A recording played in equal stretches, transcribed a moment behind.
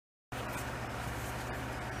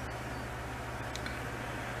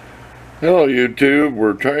Hello YouTube,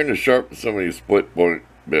 we're trying to sharpen some of these split point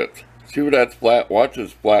bits. See where that's flat? Watch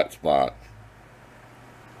this flat spot.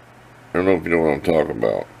 I don't know if you know what I'm talking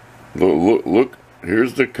about. Look,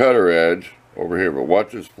 here's the cutter edge over here, but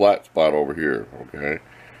watch this flat spot over here, okay?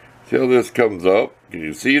 See how this comes up? Can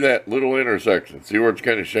you see that little intersection? See where it's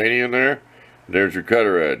kind of shiny in there? There's your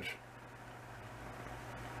cutter edge.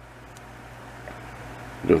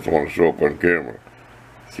 Doesn't want to show up on camera.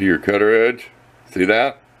 See your cutter edge? See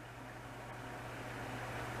that?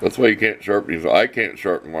 That's why you can't sharpen these. I can't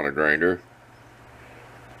sharpen on a grinder.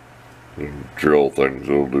 And drill things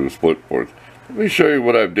that'll do split points. Let me show you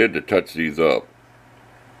what I did to touch these up.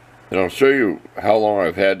 And I'll show you how long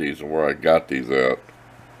I've had these and where I got these at.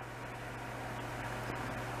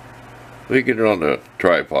 Let me get it on the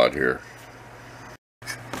tripod here.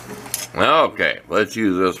 Okay, let's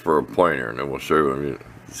use this for a pointer and then we'll show you what I mean.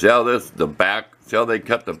 See how this, see how they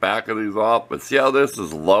cut the back of these off? But see how this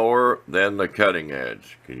is lower than the cutting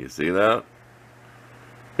edge? Can you see that?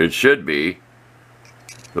 It should be.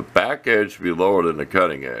 The back edge should be lower than the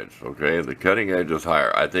cutting edge, okay? The cutting edge is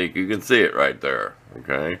higher. I think you can see it right there,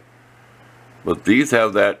 okay? But these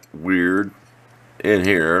have that weird in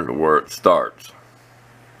here where it starts.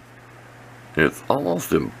 It's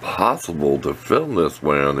almost impossible to film this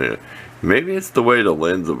way on it. Maybe it's the way the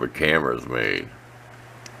lens of a camera is made.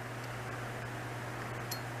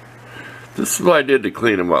 This is what I did to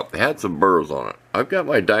clean them up. They had some burrs on it. I've got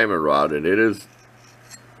my diamond rod and it is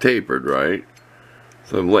tapered, right?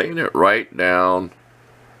 So I'm laying it right down.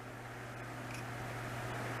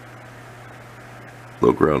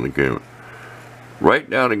 Look around the camera. Right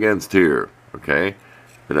down against here, okay?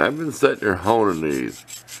 And I've been sitting there honing these.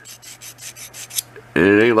 And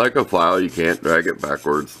it ain't like a file, you can't drag it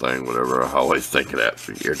backwards thing, whatever. I always think of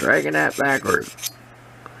that. You're dragging that backwards.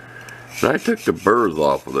 And I took the burrs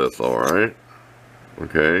off of this, alright?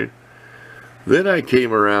 Okay? Then I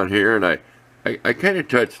came around here and I kind of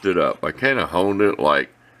touched it up. I kind of honed it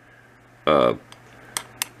like,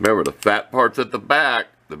 remember the fat parts at the back,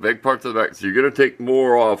 the big parts at the back. So you're going to take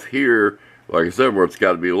more off here, like I said, where it's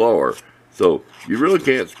got to be lower. So you really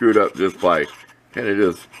can't screw it up just by kind of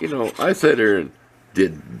just, you know, I sat here and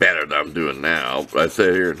did better than I'm doing now. But I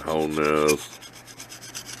sat here and honed this.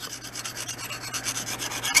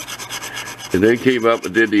 And then came up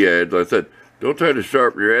and did the edge. I said, don't try to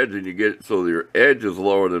sharpen your edge and you get it so your edge is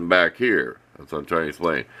lower than back here. That's what I'm trying to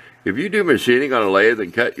explain. If you do machining on a lathe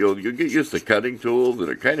and cut, you'll get used to cutting tools and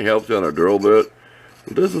it kind of helps you on a drill bit.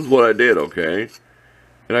 But this is what I did, okay?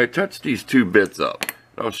 And I touched these two bits up.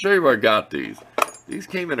 And I'll show you where I got these. These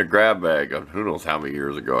came in a grab bag of who knows how many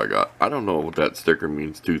years ago I got. I don't know what that sticker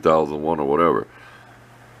means, 2001 or whatever.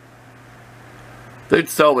 They'd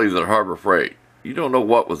sell these at Harbor Freight. You don't know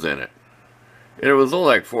what was in it. And it was only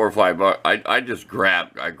like $4 or $5.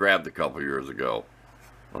 I grabbed a couple years ago.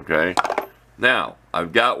 Okay. Now,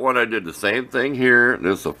 I've got one. I did the same thing here.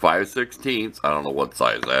 This is a 5/16. I don't know what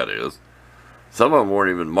size that is. Some of them weren't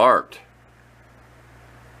even marked.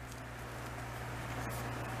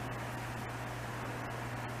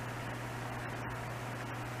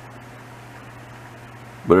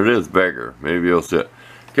 But it is bigger. Maybe you'll see it.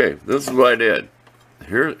 Okay, this is what I did.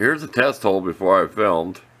 Here's a test hole before I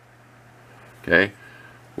filmed. Okay,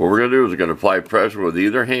 what we're going to do is we're going to apply pressure with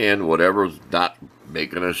either hand, whatever's not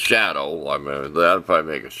making a shadow. I mean, that'll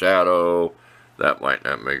probably make a shadow. That might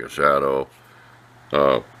not make a shadow.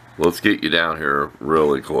 Let's get you down here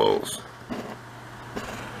really close.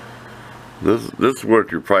 This is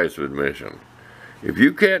worth your price of admission. If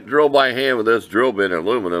you can't drill by hand with this drill bit in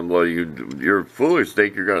aluminum, well, you're foolish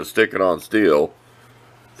think you're going to stick it on steel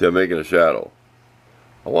to making a shadow.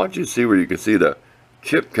 I want you to see where you can see the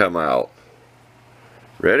chip come out.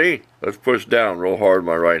 Ready? Let's push down real hard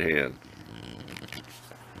with my right hand.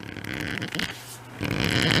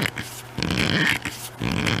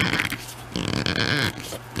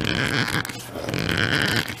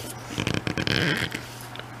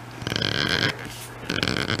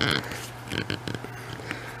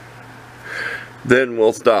 Then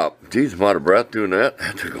we'll stop. Geez, I'm out of breath doing that.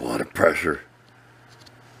 That took a lot of pressure.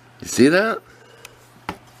 You see that?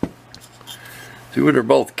 See where they're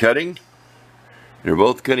both cutting? They're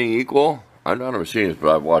both cutting equal. I'm not a machinist,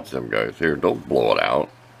 but I've watched them guys. Here, don't blow it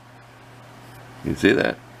out. You see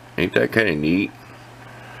that? Ain't that kind of neat?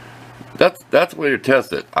 That's the way to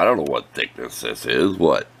test it. I don't know what thickness this is.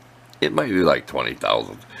 What? It might be like 20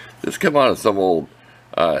 thousandths. This come out of some old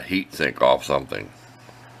heat sink off something.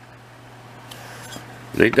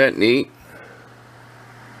 Ain't that neat?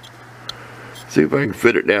 See if I can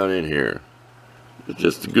fit it down in here. It's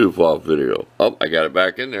just a goof off video. Oh, I got it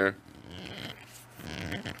back in there.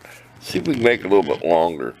 See if we can make it a little bit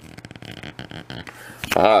longer.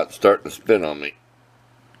 Ah, it's starting to spin on me.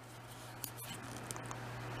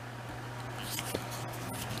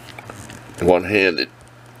 One-handed.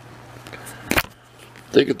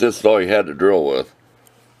 Think if this is all you had to drill with.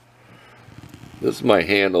 This is my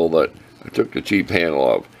handle that I took the cheap handle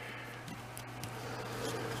off.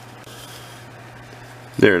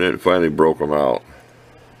 There, and it finally broke them out.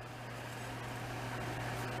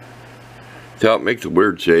 See how it makes a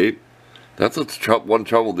weird shape? That's what's one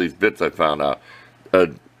trouble with these bits I found out.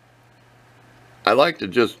 I like to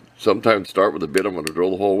just sometimes start with a bit I'm going to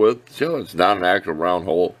drill the hole with. See how it's not an actual round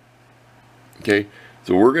hole? Okay,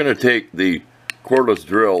 so we're going to take the cordless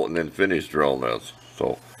drill and then finish drilling this.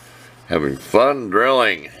 So, having fun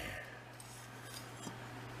drilling.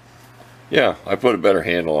 Yeah, I put a better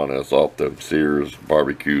handle on this off the Sears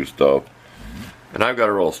barbecue stuff. And I've got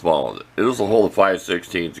a real small one. It is a hole of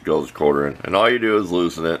 5/16 that goes quarter in. And all you do is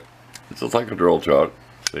loosen it. It's just like a drill chuck.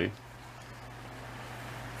 See?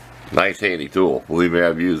 Nice handy tool. Believe me,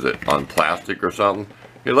 I've used it on plastic or something.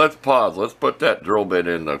 Okay, let's pause. Let's put that drill bit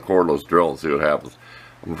in the cordless drill and see what happens.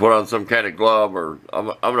 I'm going to put on some kind of glove, or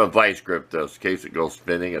I'm going to vice grip this in case it goes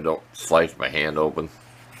spinning and don't slice my hand open.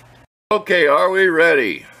 Okay, are we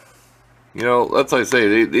ready? You know, that's like I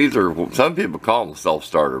say, these are, some people call them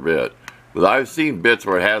self-starter bit. But I've seen bits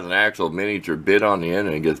where it has an actual miniature bit on the end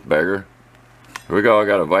and it gets bigger. Here we go, I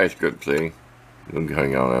got a vice grip, see? You can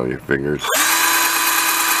hang on with your fingers.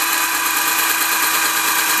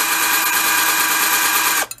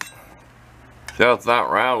 See how it's not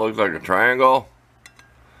round, it looks like a triangle?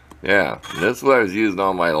 Yeah, this is what I was using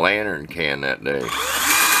on my lantern can that day. And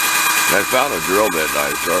I found a drill bit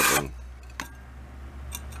that I sharpened.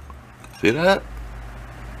 See that?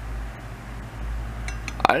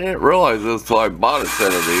 I didn't realize this until I bought a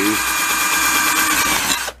set of these.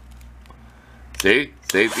 See?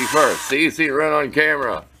 Safety first. See it run on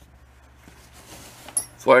camera.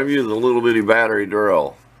 That's why I'm using a little bitty battery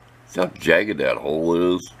drill. See how jagged that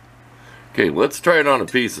hole is? Okay, let's try it on a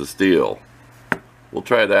piece of steel. We'll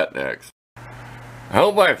try that next. I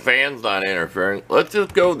hope my fan's not interfering. Let's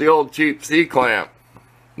just go with the old cheap C-clamp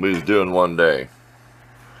we was doing one day.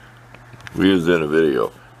 We used it in a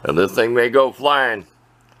video. And this thing may go flying.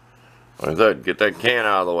 Like I said, get that can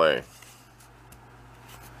out of the way.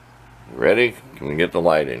 Ready? Can we get the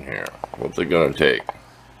light in here? What's it gonna take?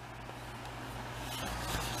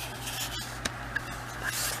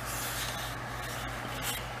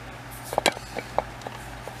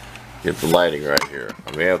 Get the lighting right here.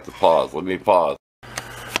 I may have to pause. Let me pause.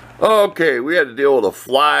 Okay, we had to deal with a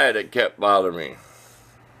fly that kept bothering me.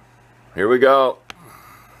 Here we go.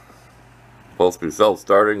 Supposed to be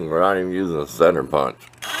self-starting. We're not even using a center punch.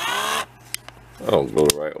 I don't go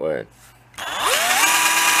the right way.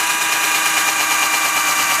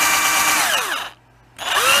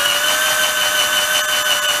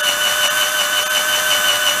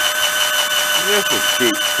 This is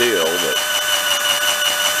cheap steel, but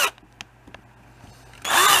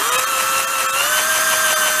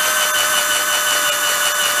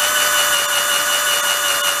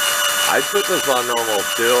I put this on normal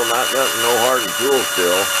steel, not nothing, no hardened tool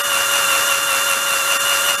steel.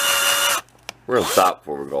 We're going to stop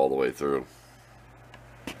before we go all the way through.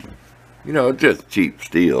 You know, just cheap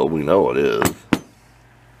steel. We know it is.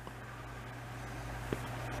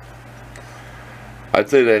 I'd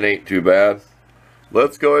say that ain't too bad.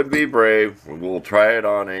 Let's go ahead and be brave. We'll try it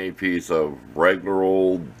on a piece of regular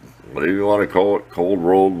old, whatever you want to call it, cold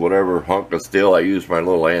rolled, whatever hunk of steel. I use my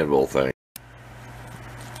little anvil thing.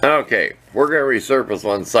 Okay, we're going to resurface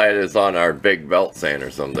one side that's on our big belt sander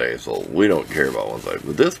someday, so we don't care about one side.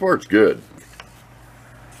 But this works good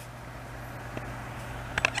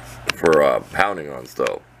for pounding on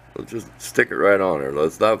stuff. Let's just stick it right on there.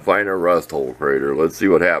 Let's not find a rust hole crater. Let's see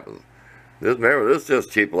what happens. Remember, this is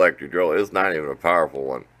just cheap electric drill. It's not even a powerful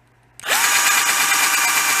one.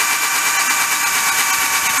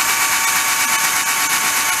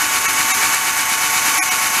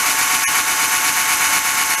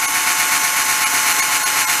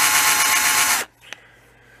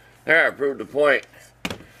 There, I proved the point.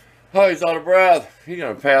 Oh, he's out of breath. He's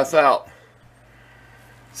going to pass out.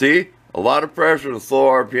 See? A lot of pressure and slow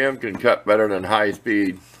RPM can cut better than high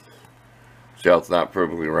speed. See how it's not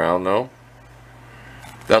perfectly round, though?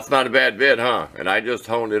 That's not a bad bit, huh? And I just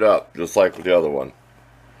honed it up, just like with the other one.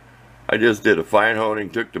 I just did a fine honing,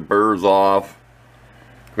 took the burrs off.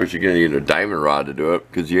 Of course, you're going to need a diamond rod to do it,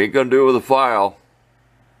 because you ain't going to do it with a file.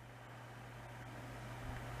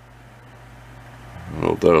 I don't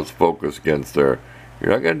know if that'll focus against there.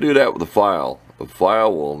 You're not going to do that with a file. The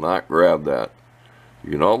file will not grab that.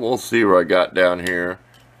 You can almost see where I got down here.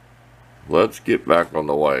 Let's get back on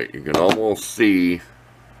the white. You can almost see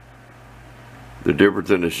The difference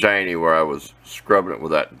in the shiny where I was scrubbing it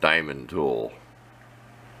with that diamond tool.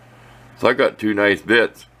 So I got two nice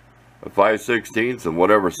bits. A 5/16 and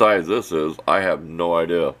whatever size this is, I have no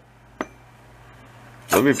idea.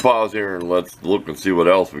 Let me pause here and let's look and see what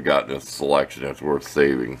else we got in this selection that's worth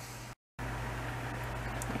saving.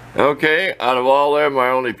 Okay, out of all them, I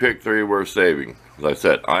only picked 3 worth saving. As I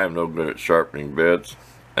said, I am no good at sharpening bits.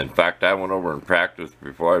 In fact, I went over and practiced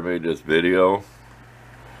before I made this video.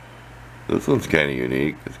 This one's kind of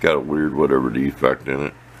unique. It's got a weird whatever defect in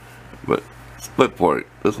it. But, split point.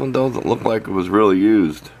 This one doesn't look like it was really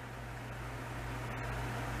used.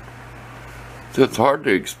 So it's hard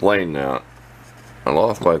to explain that. I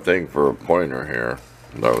lost my thing for a pointer here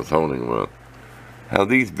that I was honing with. How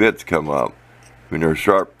these bits come up when they're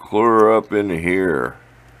sharp clear up into here.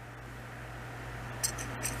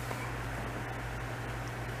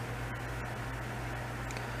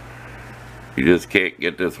 You just can't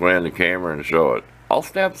get this way on the camera and show it. I'll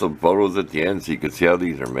snap some photos at the end so you can see how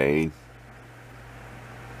these are made.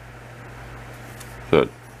 But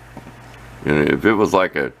you know, if it was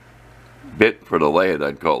like a bit for the lathe,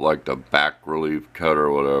 I'd call it like the back relief cut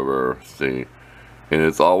or whatever. See, and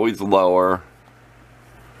it's always lower.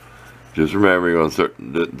 Just remember, you're on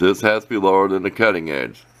certain, this has to be lower than the cutting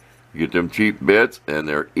edge. You get them cheap bits and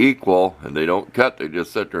they're equal and they don't cut, they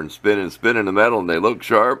just sit there and spin in the metal and they look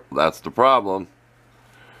sharp. That's the problem.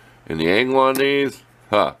 And the angle on these,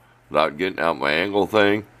 without getting out my angle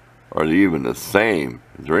thing, are they even the same?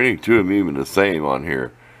 Is there any two of them even the same on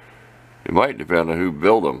here? It might depend on who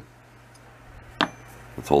built them.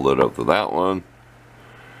 Let's hold it up to that one.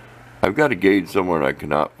 I've got a gauge somewhere and I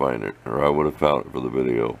cannot find it, or I would have found it for the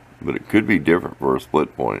video. But it could be different for a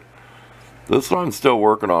split point. This one I'm still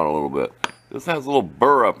working on a little bit. This has a little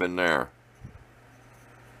burr up in there.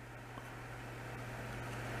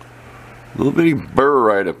 A little bitty burr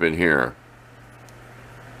right up in here.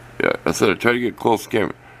 Yeah, I said I try to get close to the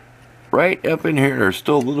camera. Right up in here, there's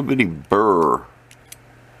still a little bitty burr.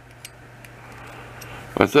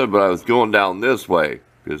 I said, but I was going down this way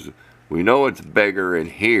because we know it's bigger in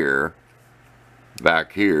here,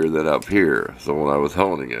 back here, than up here. So when I was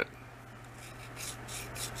honing it.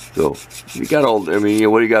 So you got all, I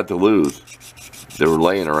mean, what do you got to lose? They were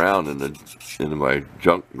laying around in my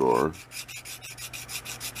junk drawer.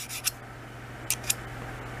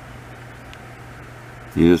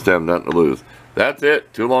 You just have nothing to lose. That's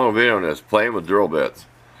it. Too long a video on this. Playing with drill bits.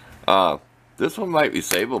 This one might be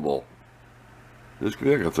savable. This could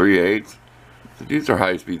be like a 3/8. These are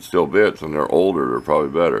high-speed steel bits, and they're older. They're probably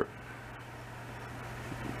better.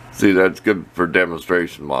 See, that's good for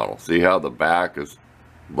demonstration model. See how the back is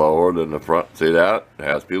lower than the front? See that? It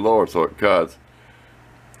has to be lower so it cuts.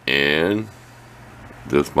 And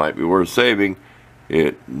this might be worth saving.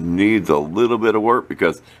 It needs a little bit of work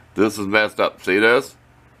because this is messed up. See this?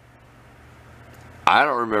 I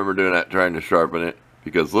don't remember doing that trying to sharpen it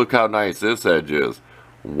because look how nice this edge is.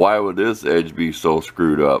 Why would this edge be so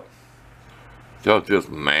screwed up? So it's just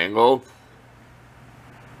mangled.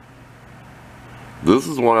 This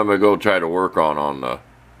is one I'm going to go try to work on the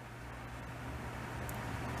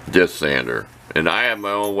disc sander. And I have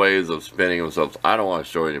my own ways of spinning them, so I don't want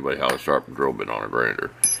to show anybody how to sharpen drill bit on a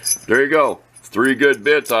grinder. There you go. 3 good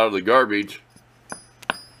bits out of the garbage.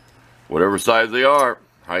 Whatever size they are.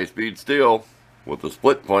 High-speed steel with a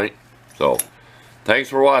split point. So, thanks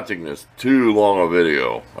for watching this too long a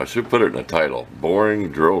video. I should put it in the title.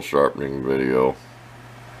 Boring drill sharpening video.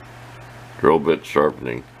 Drill bit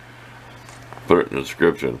sharpening. Put it in the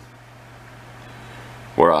description.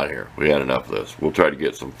 We're out of here. We had enough of this. We'll try to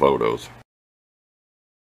get some photos.